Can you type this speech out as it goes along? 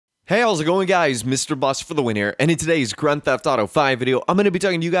Hey, how's it going, guys? Mr. Bus for the win here, and in today's Grand Theft Auto 5 video, I'm going to be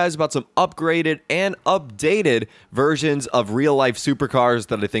talking to you guys about some upgraded and updated versions of real-life supercars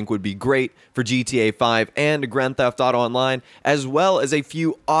that I think would be great for GTA 5 and Grand Theft Auto Online, as well as a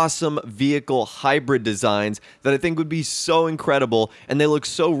few awesome vehicle hybrid designs that I think would be so incredible, and they look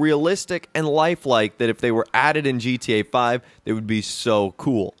so realistic and lifelike that if they were added in GTA 5, they would be so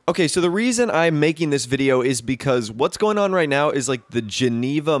cool. Okay, so the reason I'm making this video is because what's going on right now is like the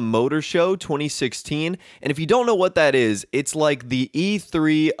Geneva Motor Show 2016, and if you don't know what that is, it's like the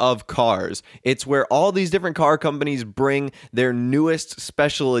E3 of cars. It's where all these different car companies bring their newest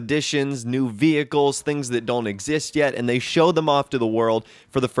special editions, new vehicles, things that don't exist yet, and they show them off to the world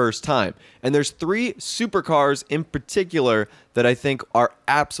for the first time. And there's three supercars in particular that I think are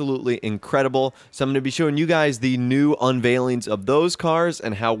absolutely incredible. So I'm going to be showing you guys the new unveilings of those cars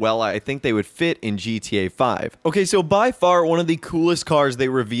and how well I think they would fit in GTA 5. Okay, so by far one of the coolest cars they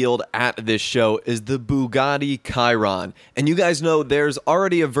revealed at this show is the Bugatti Chiron. And you guys know there's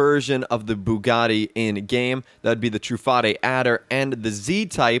already a version of the Bugatti in game. That would be the Truffade Adder and the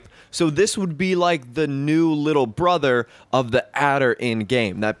Z-Type. So this would be like the new little brother of the Adder in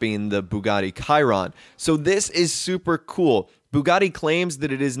game, that being the Bugatti Chiron. So this is super cool. Bugatti claims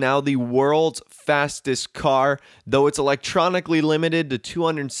that it is now the world's fastest car, though it's electronically limited to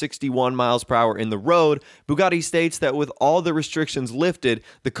 261 miles per hour in the road. Bugatti states that with all the restrictions lifted,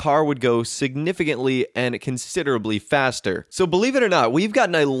 the car would go significantly and considerably faster. So believe it or not, we've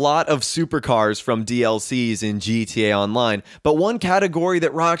gotten a lot of supercars from DLCs in GTA Online, but one category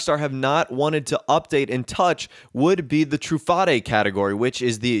that Rockstar have not wanted to update and touch would be the Truffade category, which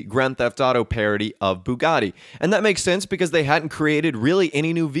is the Grand Theft Auto parody of Bugatti. And that makes sense because they hadn't created really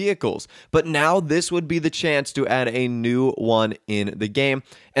any new vehicles, but now this would be the chance to add a new one in the game.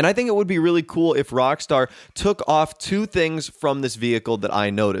 And I think it would be really cool if Rockstar took off two things from this vehicle that I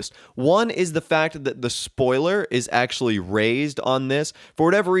noticed. One is the fact that the spoiler is actually raised on this. For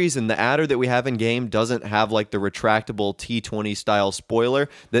whatever reason, the Adder that we have in game doesn't have like the retractable T20 style spoiler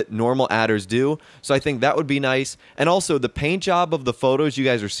that normal Adders do. So I think that would be nice. And also the paint job of the photos you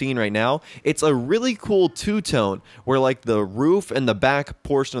guys are seeing right now, it's a really cool two-tone where like the roof and the back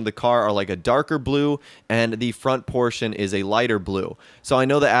portion of the car are like a darker blue and the front portion is a lighter blue. So I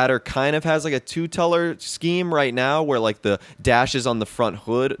know the Adder kind of has like a two-color scheme right now where like the dashes on the front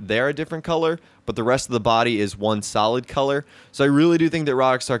hood, they're a different color, but the rest of the body is one solid color. So I really do think that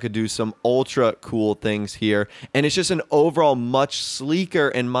Rockstar could do some ultra cool things here. And it's just an overall much sleeker,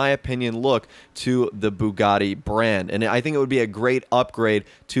 in my opinion, look to the Bugatti brand. And I think it would be a great upgrade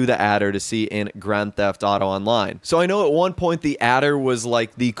to the Adder to see in Grand Theft Auto Online. So I know at one point the Adder was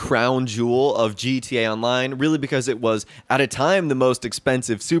like the crown jewel of GTA Online, really because it was at a time the most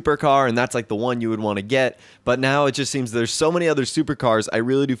expensive supercar, and that's like the one you would want to get. But now it just seems there's so many other supercars, I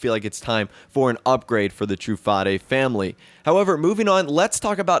really do feel like it's time for an upgrade for the Truffade family. However, moving on, let's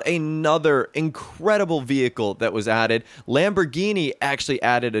talk about another incredible vehicle that was added. Lamborghini actually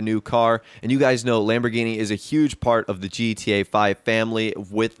added a new car, and you guys know Lamborghini is a huge part of the GTA 5 family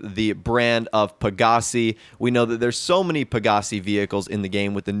with the brand of Pegassi. We know that there's so many Pegassi vehicles in the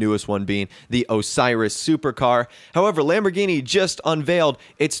game, with the newest one being the Osiris supercar. However, Lamborghini just unveiled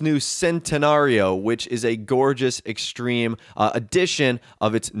its new Centenario, which is a gorgeous extreme edition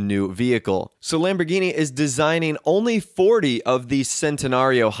of its new vehicle. So Lamborghini is designing only 40 of these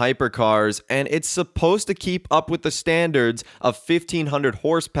Centenario hypercars, and it's supposed to keep up with the standards of 1,500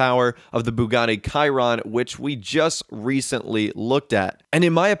 horsepower of the Bugatti Chiron, which we just recently looked at. And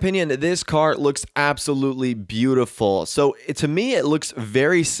in my opinion, this car looks absolutely beautiful. So to me, it looks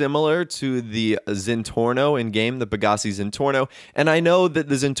very similar to the Zentorno in game, the Pegassi Zentorno. And I know that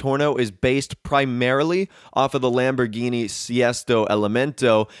the Zentorno is based primarily off of the Lamborghini Sesto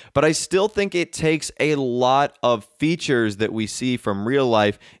Elemento, but I still think it takes a lot of features that we see from real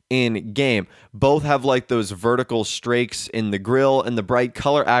life in game. Both have like those vertical strakes in the grille, and the bright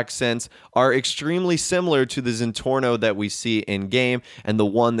color accents are extremely similar to the Zentorno that we see in game and the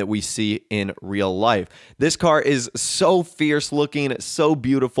one that we see in real life. This car is so fierce looking, so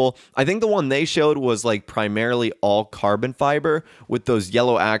beautiful. I think the one they showed was like primarily all carbon fiber with those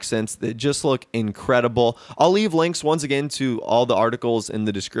yellow accents that just look incredible. I'll leave links once again to all the articles in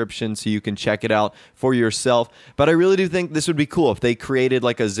the description so you can check it out for yourself. But I really do think this would be cool if they created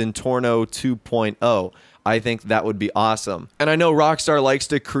like a Zentorno 2.0. I think that would be awesome. And I know Rockstar likes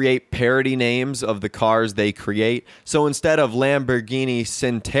to create parody names of the cars they create. So instead of Lamborghini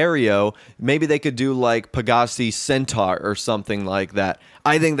Centenario, maybe they could do like Pegassi Centaur or something like that.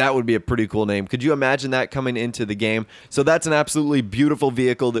 I think that would be a pretty cool name. Could you imagine that coming into the game? So that's an absolutely beautiful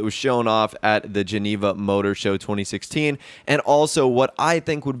vehicle that was shown off at the Geneva Motor Show 2016. And also what I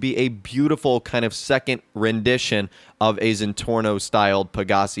think would be a beautiful kind of second rendition of a Zentorno-styled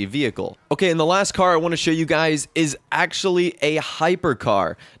Pegassi vehicle. Okay, and the last car I want to show you guys is actually a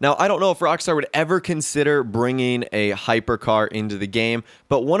hypercar. Now, I don't know if Rockstar would ever consider bringing a hypercar into the game,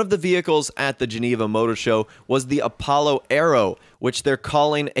 but one of the vehicles at the Geneva Motor Show was the Apollo Aero, which they're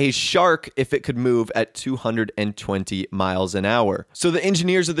calling a shark if it could move at 220 miles an hour. So the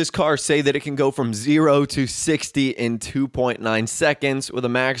engineers of this car say that it can go from 0 to 60 in 2.9 seconds with a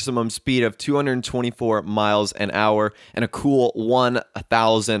maximum speed of 224 miles an hour and a cool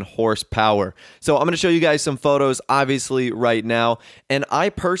 1,000 horsepower. So I'm going to show you guys some photos, obviously, right now, and I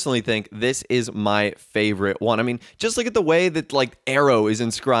personally think this is my favorite one. I mean, just look at the way that, like, Aero is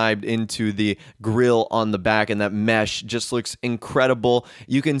inscribed into the grille on the back, and that mesh just looks incredible.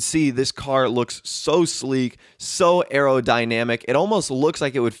 You can see this car looks so sleek, so aerodynamic. It almost looks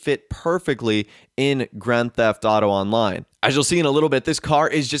like it would fit perfectly in Grand Theft Auto Online. As you'll see in a little bit, this car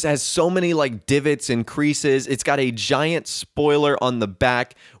just has so many like divots and creases. It's got a giant spoiler on the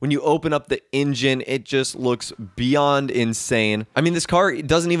back. When you open up the engine, it just looks beyond insane. I mean, this car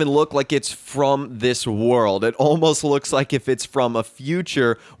doesn't even look like it's from this world. It almost looks like if it's from a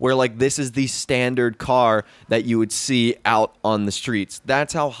future where like this is the standard car that you would see out on the streets.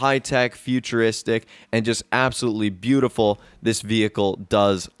 That's how high-tech, futuristic, and just absolutely beautiful this vehicle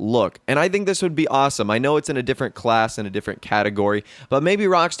does look. And I think this would be awesome. I know it's in a different class and a different category, but maybe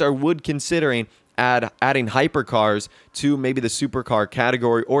Rockstar would considering adding hypercars to maybe the supercar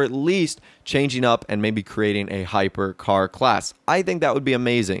category, or at least changing up and maybe creating a hypercar class. I think that would be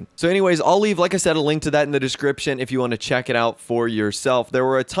amazing. So anyways, I'll leave, like I said, a link to that in the description if you want to check it out for yourself. There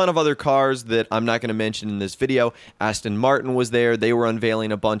were a ton of other cars that I'm not going to mention in this video. Aston Martin was there. They were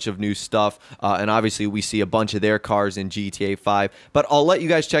unveiling a bunch of new stuff, and obviously we see a bunch of their cars in GTA 5, but I'll let you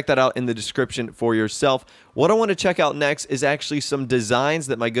guys check that out in the description for yourself. What I want to check out next is actually some designs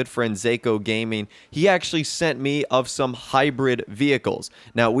that my good friend Zako Gaming, he actually sent me of some hybrid vehicles.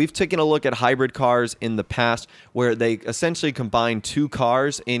 Now, we've taken a look at hybrid cars in the past where they essentially combine two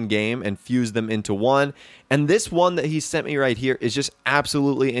cars in-game and fuse them into one. And this one that he sent me right here is just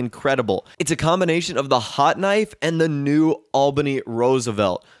absolutely incredible. It's a combination of the Hot Knife and the new Albany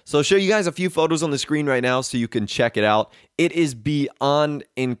Roosevelt. So I'll show you guys a few photos on the screen right now so you can check it out. It is beyond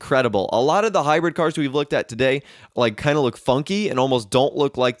incredible. A lot of the hybrid cars we've looked at today like kind of look funky and almost don't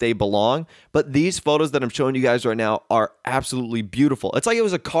look like they belong. But these photos that I'm showing you guys right now are absolutely beautiful. It's like it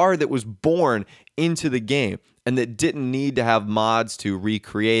was a car that was born into the game and that didn't need to have mods to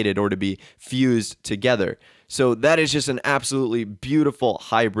recreate it or to be fused together. So that is just an absolutely beautiful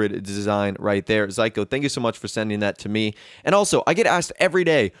hybrid design right there. Zyko, thank you so much for sending that to me. And also, I get asked every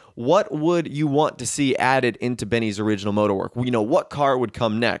day, what would you want to see added into Benny's original motorwork? You know, what car would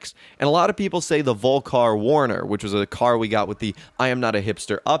come next? And a lot of people say the Volcar Warner, which was a car we got with the I Am Not a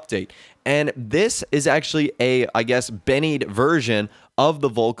Hipster update. And this is actually a, I guess, Bennied version of the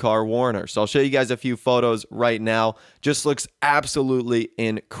Volcar Warner. So I'll show you guys a few photos right now. Just looks absolutely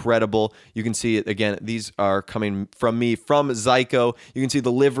incredible. You can see it again. These are coming from me, from Zyko. You can see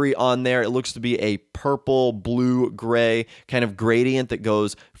the livery on there. It looks to be a purple, blue, gray kind of gradient that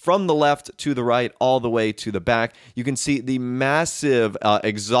goes from the left to the right all the way to the back. You can see the massive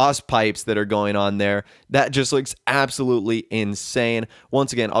exhaust pipes that are going on there. That just looks absolutely insane.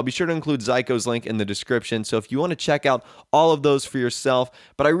 Once again, I'll be sure to include Zyko's link in the description, so if you want to check out all of those for yourself.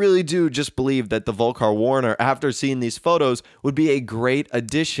 But I really do just believe that the Volcar Warner, after seeing these photos, would be a great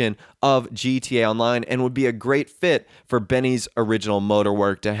addition of GTA Online and would be a great fit for Benny's original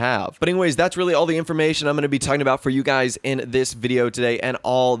motorwork to have. But anyways, that's really all the information I'm going to be talking about for you guys in this video today and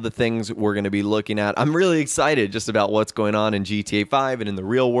all the things we're going to be looking at. I'm really excited just about what's going on in GTA 5 and in the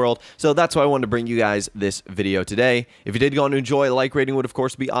real world, so that's why I wanted to bring you guys this video today. If you did go on to enjoy, a like rating would of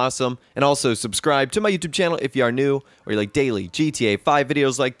course be awesome, and also subscribe to my YouTube channel if you are new or you like daily GTA 5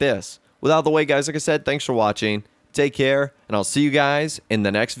 videos like this. Without the way, guys, like I said, thanks for watching. Take care, and I'll see you guys in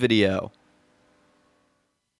the next video.